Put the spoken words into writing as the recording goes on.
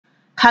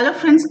Hello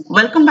friends,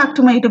 welcome back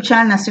to my YouTube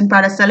channel Nastin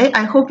Parasale.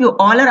 I hope you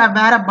all are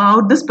aware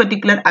about this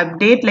particular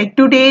update. Like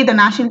today, the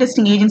National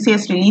Testing Agency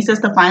has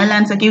releases the final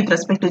answer key with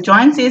respect to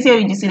joint CSIR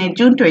in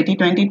June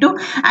 2022.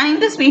 And in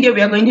this video,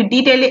 we are going to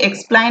detail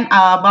explain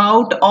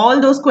about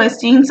all those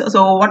questions.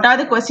 So what are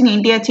the question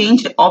India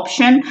changed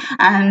option,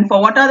 and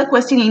for what are the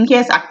question India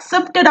has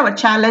accepted our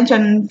challenge,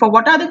 and for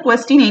what are the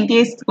question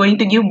India is going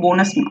to give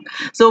bonus mark.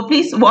 So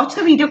please watch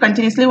the video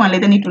continuously, only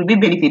then it will be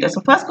beneficial. So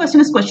first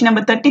question is question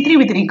number 33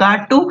 with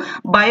regard to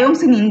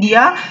biomes in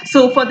India.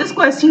 So for this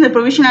question, the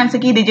provisional answer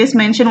key, they just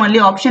mentioned only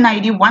option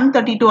ID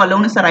 132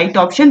 alone is the right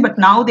option, but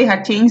now they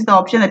had changed the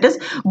option, that is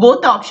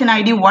both the option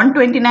ID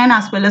 129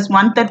 as well as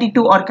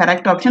 132 are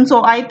correct option.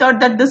 So I thought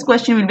that this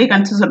question will be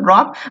considered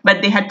drop,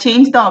 but they had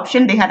changed the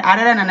option, they had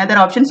added another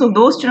option. So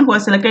those students who are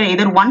selected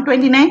either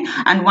 129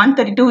 and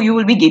 132, you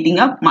will be getting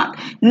a mark.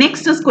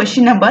 Next is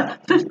question number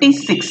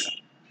 56.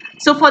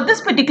 So for this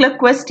particular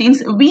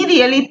questions, we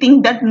really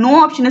think that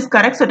no option is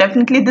correct. So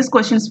definitely this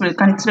questions will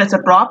consider as a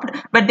dropped,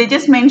 but they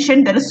just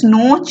mentioned there is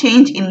no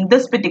change in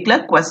this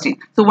particular question.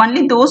 So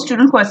only those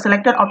students who are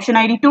selected option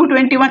ID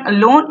 221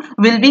 alone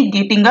will be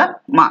getting a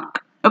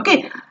mark.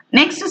 Okay.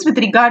 Next is with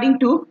regarding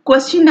to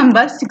question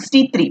number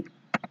 63.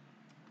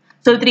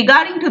 So with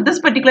regarding to this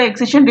particular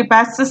excision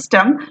repair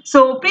system,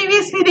 so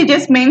previously they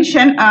just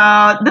mentioned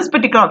this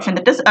particular option,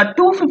 that is a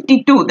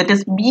 252, that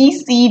is B,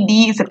 C,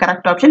 D is a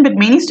correct option, but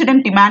many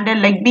students demanded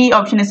like B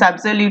option is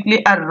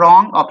absolutely a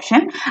wrong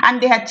option,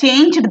 and they had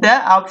changed the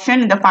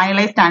option in the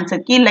finalized answer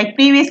key. Like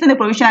previously in the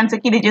provisional answer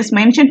key they just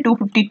mentioned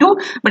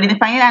 252, but in the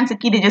final answer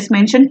key they just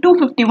mentioned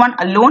 251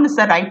 alone is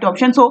the right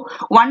option. So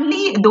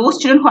only those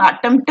students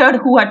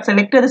who had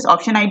selected this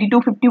option ID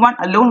 251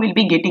 alone will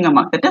be getting a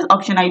mark, that is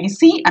option ID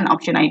C and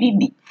option ID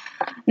D.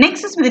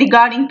 Next is with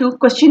regarding to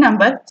question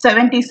number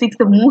 76,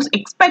 the most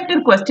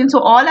expected question. So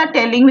all are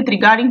telling with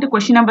regarding to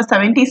question number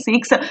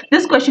 76,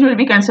 this question will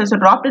be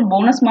considered dropped and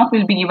bonus mark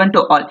will be given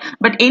to all.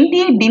 But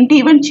NTA didn't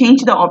even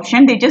change the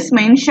option, they just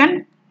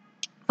mentioned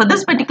for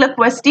this particular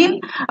question,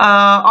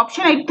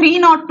 option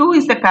 302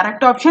 is the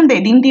correct option. They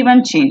didn't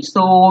even change.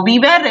 So we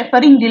were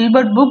referring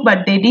Dilbert book, but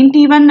they didn't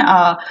even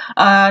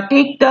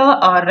take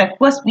the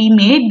request we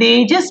made.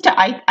 They just,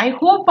 I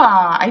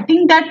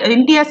think that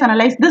NTA has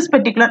analyzed this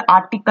particular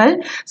article,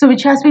 so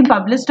which has been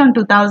published on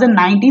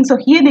 2019. So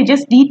here they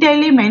just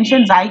detailedly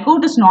mention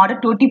zygote is not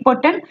a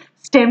totipotent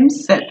stem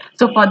cell.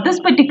 So for this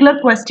particular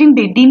question,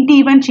 they didn't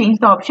even change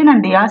the option,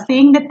 and they are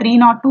saying that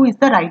 302 is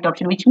the right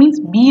option, which means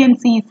B and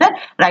C is the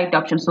right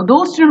option. So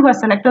those students who have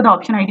selected the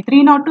option ID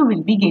 302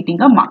 will be getting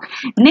a mark.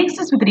 Next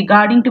is with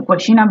regarding to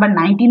question number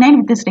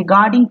 99, which is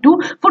regarding to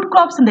food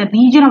crops in the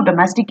region of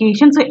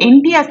domestication. So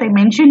NTA, as I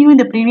mentioned you in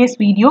the previous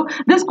video,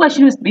 this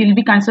question will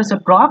be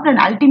considered dropped, and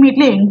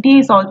ultimately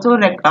NTA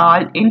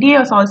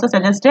has also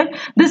suggested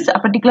this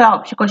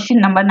particular question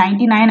number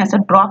 99 as a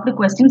dropped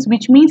questions,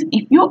 which means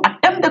if you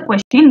attempt the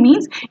question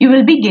means you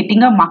will be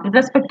getting a mark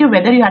irrespective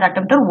whether you had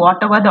attempted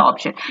whatever the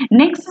option.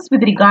 Next is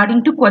with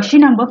regarding to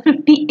question number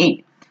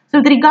 58. So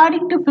with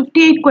regarding to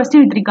 58 question,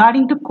 with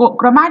regarding to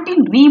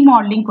chromatin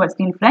remodeling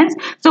question, friends.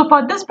 So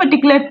for this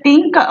particular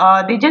thing,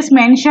 they just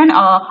mentioned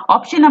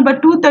option number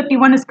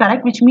 231 is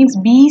correct, which means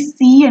B,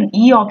 C and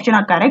E option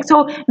are correct.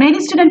 So many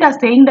students are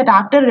saying that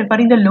after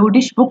referring the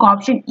Lodish book,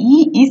 option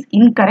E is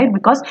incorrect,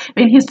 because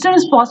when histone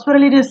is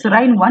phosphorylated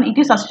serine 1, it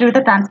is associated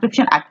with the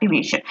transcription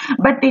activation.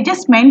 But they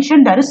just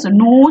mentioned there is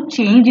no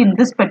change in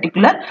this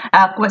particular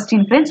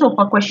question, friends. So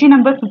for question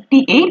number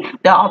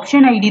 58, the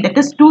option ID, that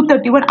is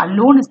 231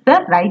 alone is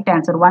the right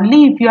answer.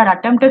 Only if you are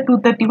attempted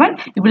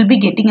 231, you will be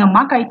getting a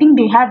mark. I think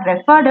they had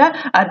referred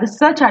a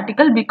research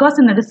article, because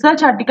in the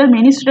research article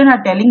many students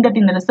are telling that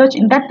in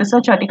that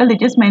research article they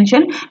just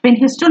mentioned when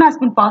histone has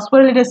been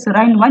phosphorylated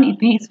serine 1,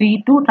 it is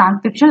lead to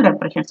transcriptional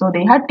repression. So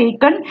they had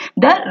taken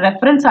the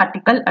reference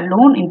article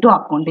alone into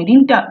account. They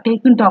didn't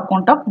take into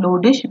account of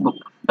Lodish book.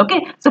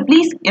 Okay, so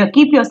please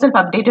keep yourself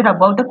updated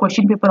about the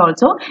question paper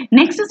also.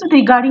 Next is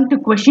regarding to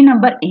question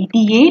number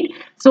 88.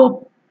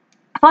 So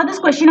for this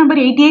question number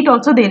 88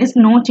 also there is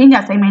no change,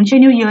 as I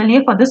mentioned you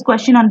earlier. For this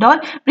question and all,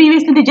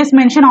 previously they just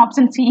mentioned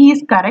option C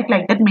is correct,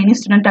 like that many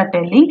students are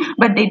telling,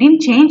 but they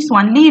didn't change. So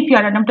only if you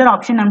are attempted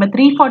option number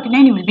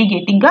 349, you will be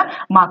getting a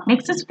mark.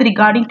 Next is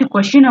regarding to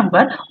question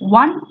number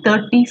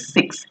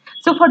 136.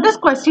 So for this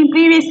question,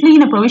 previously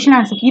in the provisional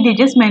answer key they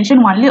just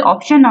mentioned only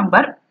option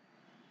number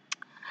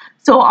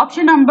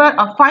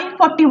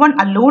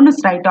 541 alone is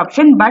right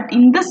option, but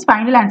in this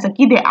final answer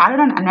key they added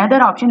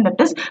another option, that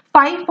is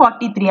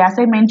 543. As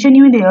I mentioned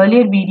you in the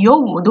earlier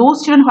video,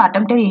 those students who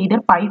attempted either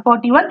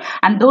 541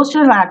 and those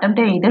students who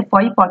attempted either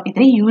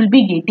 543, you will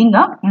be getting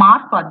a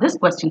mark for this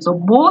question. So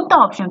both the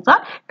options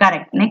are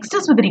correct. Next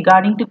is with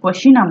regarding to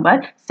question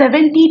number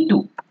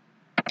 72.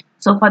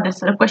 So for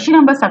this question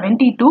number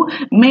 72,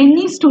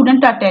 many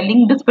students are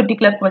telling this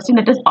particular question,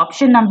 that is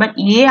option number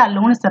A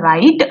alone is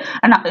right.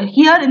 And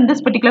here in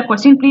this particular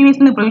question,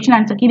 previously in the provisional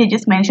answer key, they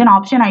just mentioned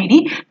option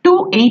ID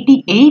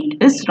 288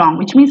 is wrong,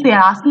 which means they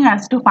are asking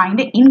us to find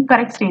an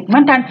incorrect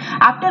statement. And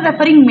after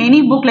referring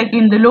many books, like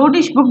in the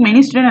Lodish book,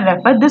 many students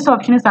refer, this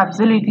option is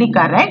absolutely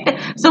correct.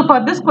 So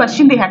for this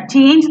question, they had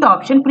changed the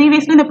option.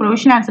 Previously in the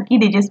provisional answer key,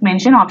 they just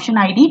mentioned option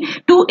ID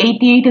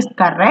 288 is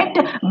correct.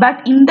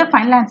 But in the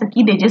final answer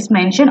key, they just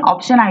mentioned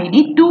option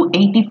ID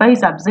 285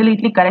 is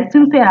absolutely correct.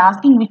 Since they are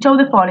asking which of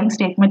the following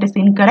statement is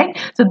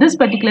incorrect, so this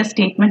particular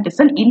statement is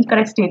an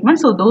incorrect statement.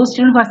 So those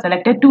students who are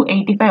selected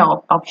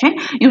 285 option,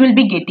 you will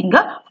be getting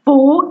a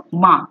 4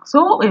 mark.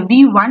 So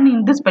we won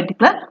in this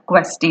particular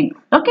question.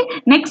 Okay,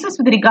 next is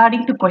with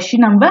regarding to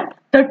question number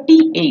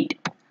 38.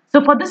 So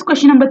for this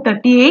question number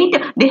 38,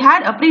 they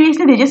had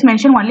previously they just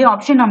mentioned only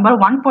option number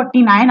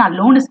 149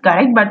 alone is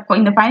correct, but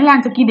in the final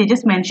answer key they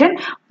just mentioned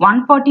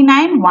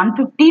 149,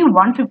 150,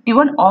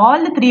 151, all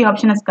the three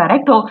options is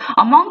correct. So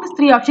among these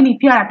three options,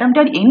 if you are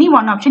attempted any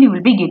one option, you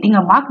will be getting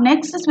a mark.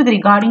 Next is with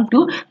regarding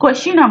to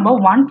question number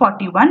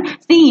 141.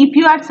 See, if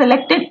you are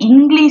selected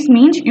English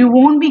means you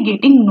won't be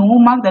getting no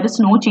mark. There is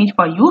no change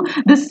for you.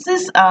 This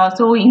is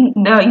so in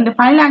the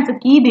final answer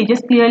key they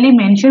just clearly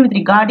mentioned with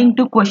regarding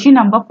to question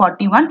number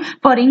 41.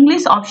 For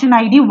English, option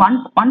ID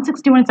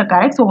 161 is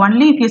correct. So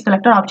only if you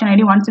selected option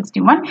ID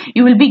 161,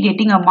 you will be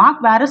getting a mark.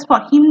 Whereas for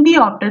Hindi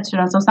opted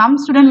students, so some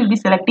students will be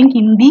selecting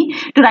Hindi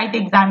to write the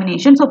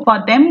examination. So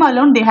for them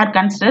alone, they had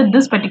considered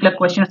this particular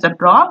question as a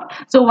drop.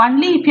 So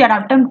only if you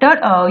are attempted,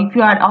 if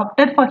you are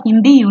opted for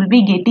Hindi, you will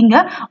be getting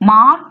a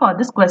mark for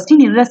this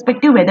question,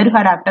 irrespective whether you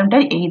are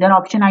attempted either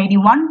option ID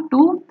 1,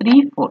 2,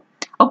 3, 4.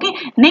 Okay,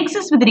 next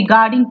is with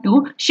regarding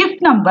to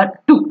shift number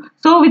 2.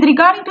 So with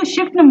regarding to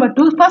shift number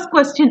 2, first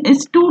question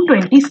is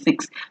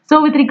 226.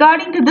 So with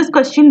regarding to this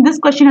question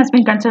has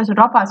been considered as a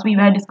drop as we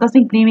were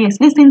discussing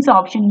previously, since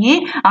option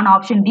A and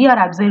option D are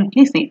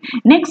absolutely same.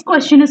 Next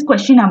question is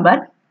question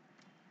number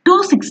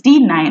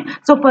 269.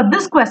 So for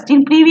this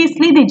question,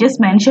 previously they just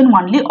mentioned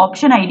only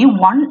option ID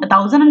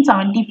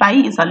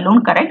 1075 is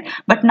alone correct,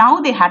 but now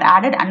they had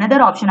added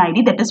another option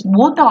ID, that is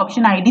both the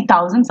option ID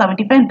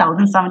 1075 and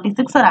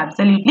 1076 are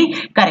absolutely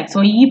correct. So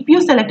if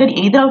you selected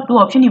either of two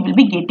options, you will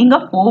be getting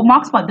a 4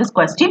 marks for this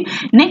question.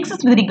 Next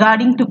is with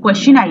regarding to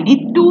question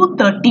ID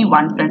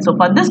 231, friends. So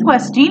for this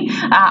question,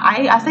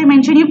 as I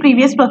mentioned you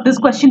previous, for this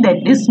question there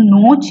is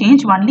no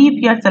change. Only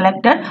if you are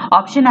selected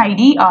option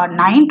ID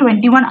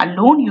 921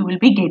 alone, you will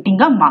be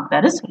getting a mark.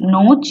 There is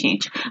no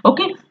change.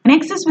 Okay,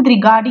 next is with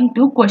regarding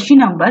to question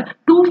number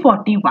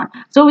 241.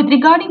 So with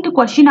regarding to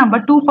question number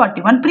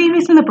 241,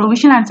 previously in the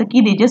provisional answer key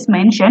they just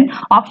mentioned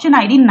option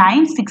ID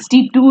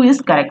 962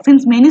 is correct.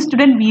 Since many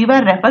students we were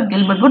referred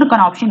Gilbert book on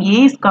option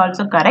A is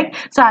also correct.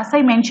 So as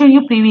I mentioned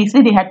you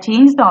previously, they had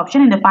changed the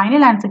option. In the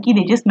final answer key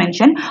they just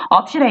mentioned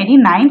option ID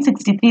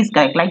 963 is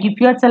correct. Like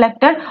if you are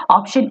selected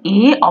option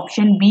A,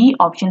 option B,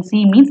 option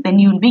C means then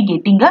you will be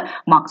getting a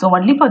mark. So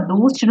only for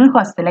those students who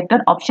are selected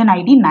option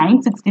ID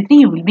 963,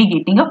 you will be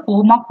getting a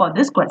 4 mark for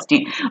this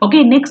question.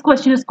 Okay, next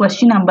question is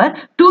question number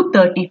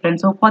 230,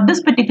 friends. So for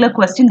this particular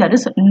question there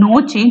is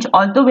no change,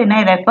 although when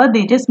I refer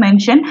they just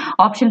mentioned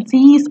option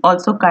C is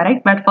also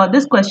correct, but for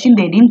this question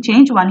they didn't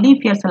change. Only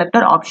if you are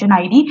selected option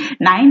ID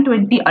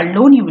 920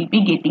 alone, you will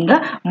be getting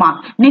a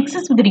mark. Next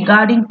is with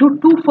regarding to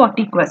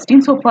 240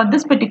 question. So for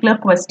this particular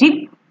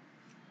question,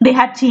 they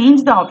had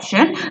changed the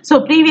option.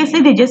 So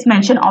previously they just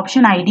mentioned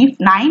option ID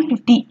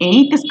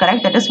 958 is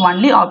correct, that is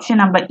only option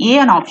number A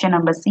and option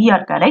number C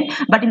are correct,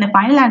 but in the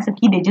final answer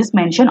key they just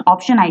mentioned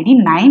option ID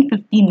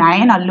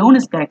 959 alone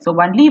is correct. So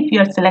only if you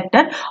are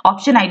selected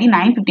option ID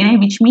 959,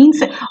 which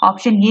means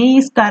option A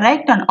is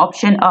correct and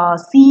option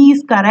C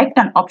is correct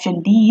and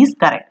option D is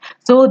correct.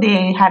 So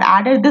they had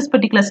added this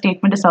particular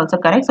statement is also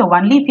correct. So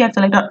only if you are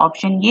selected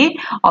option A,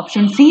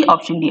 option C,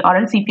 option D, or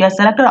else if you are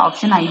selected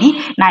option ID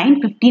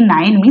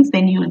 959 means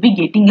then you will be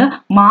getting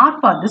a mark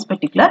for this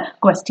particular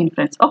question,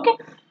 friends. Okay.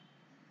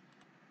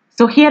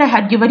 So here I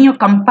had given you a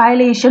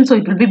compilation, so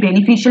it will be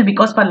beneficial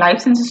because for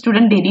life sciences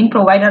student they didn't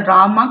provide a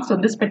raw mark, so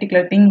this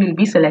particular thing will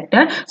be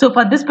selected. So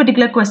for this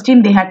particular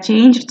question they had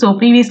changed. So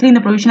previously in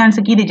the provisional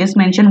answer key they just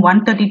mentioned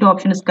 132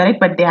 option is correct,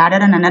 but they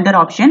added another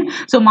option.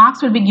 So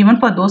marks will be given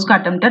for those who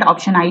attempted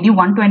option ID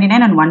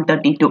 129 and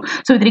 132.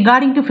 So with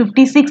regarding to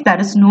 56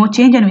 there is no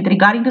change, and with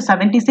regarding to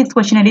 76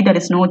 question ID there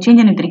is no change,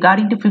 and with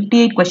regarding to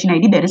 58 question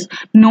ID there is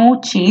no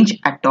change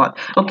at all.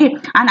 Okay,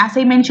 and as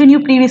I mentioned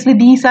you previously,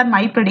 these are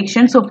my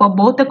predictions. So for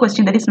both the question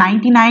that is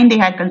 99 they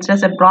had considered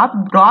as a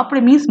drop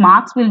means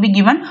marks will be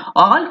given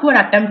all who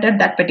had attempted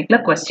that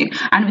particular question.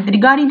 And with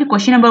regarding to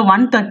question number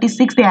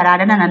 136, they had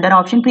added another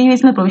option.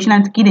 Previously in the provisional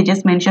answer key they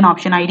just mentioned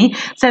option ID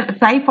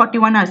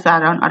 541 as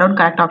around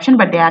correct option,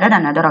 but they added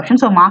another option,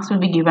 so marks will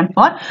be given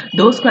for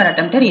those who had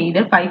attempted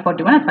either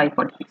 541 or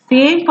 546.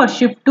 Same for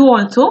shift 2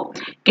 also,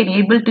 can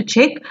able to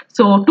check.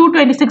 So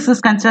 226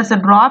 is considered as a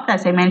drop,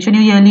 as I mentioned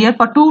you earlier.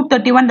 For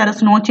 231 there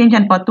is no change,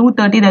 and for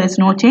 230 there is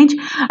no change,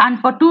 and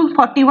for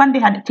 241 they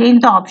had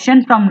changed the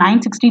option from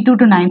 962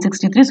 to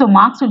 963. So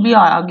marks will be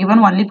given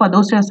only for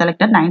those who have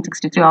selected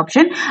 963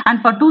 option.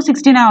 And for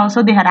 269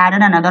 also they had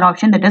added another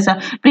option, that is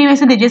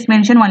previously they just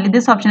mentioned only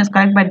this option is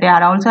correct, but they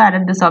are also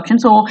added this option.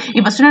 So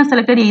if a student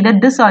selected either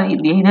this or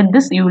either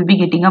this, you will be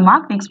getting a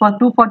mark. Next, for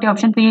 240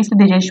 option, previously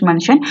they just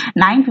mentioned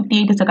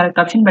 958 is the correct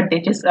option, but they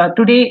just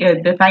today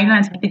the final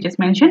answer they just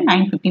mentioned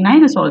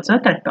 959 is also a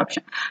correct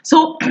option.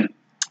 So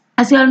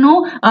as you all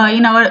know,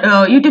 in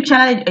our YouTube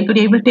channel, I could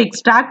able to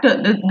extract.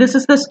 This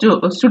is the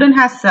student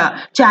has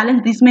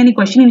challenged this many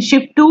questions. In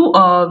shift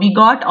 2, we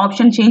got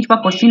option change for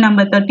question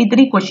number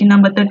 33, question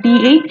number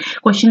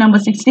 38, question number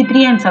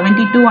 63 and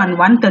 72 and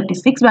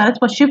 136. Whereas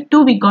for shift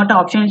 2, we got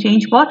option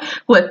change for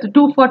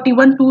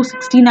 241,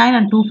 269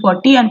 and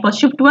 240. And for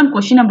shift 1,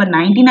 question number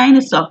 99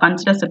 is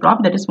considered as a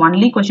drop. That is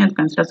only question is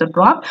considered as a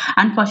drop.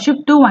 And for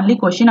shift 2, only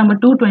question number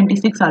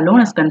 226 alone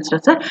is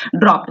considered as a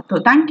drop.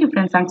 So thank you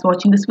friends. Thanks for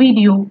watching this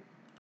video.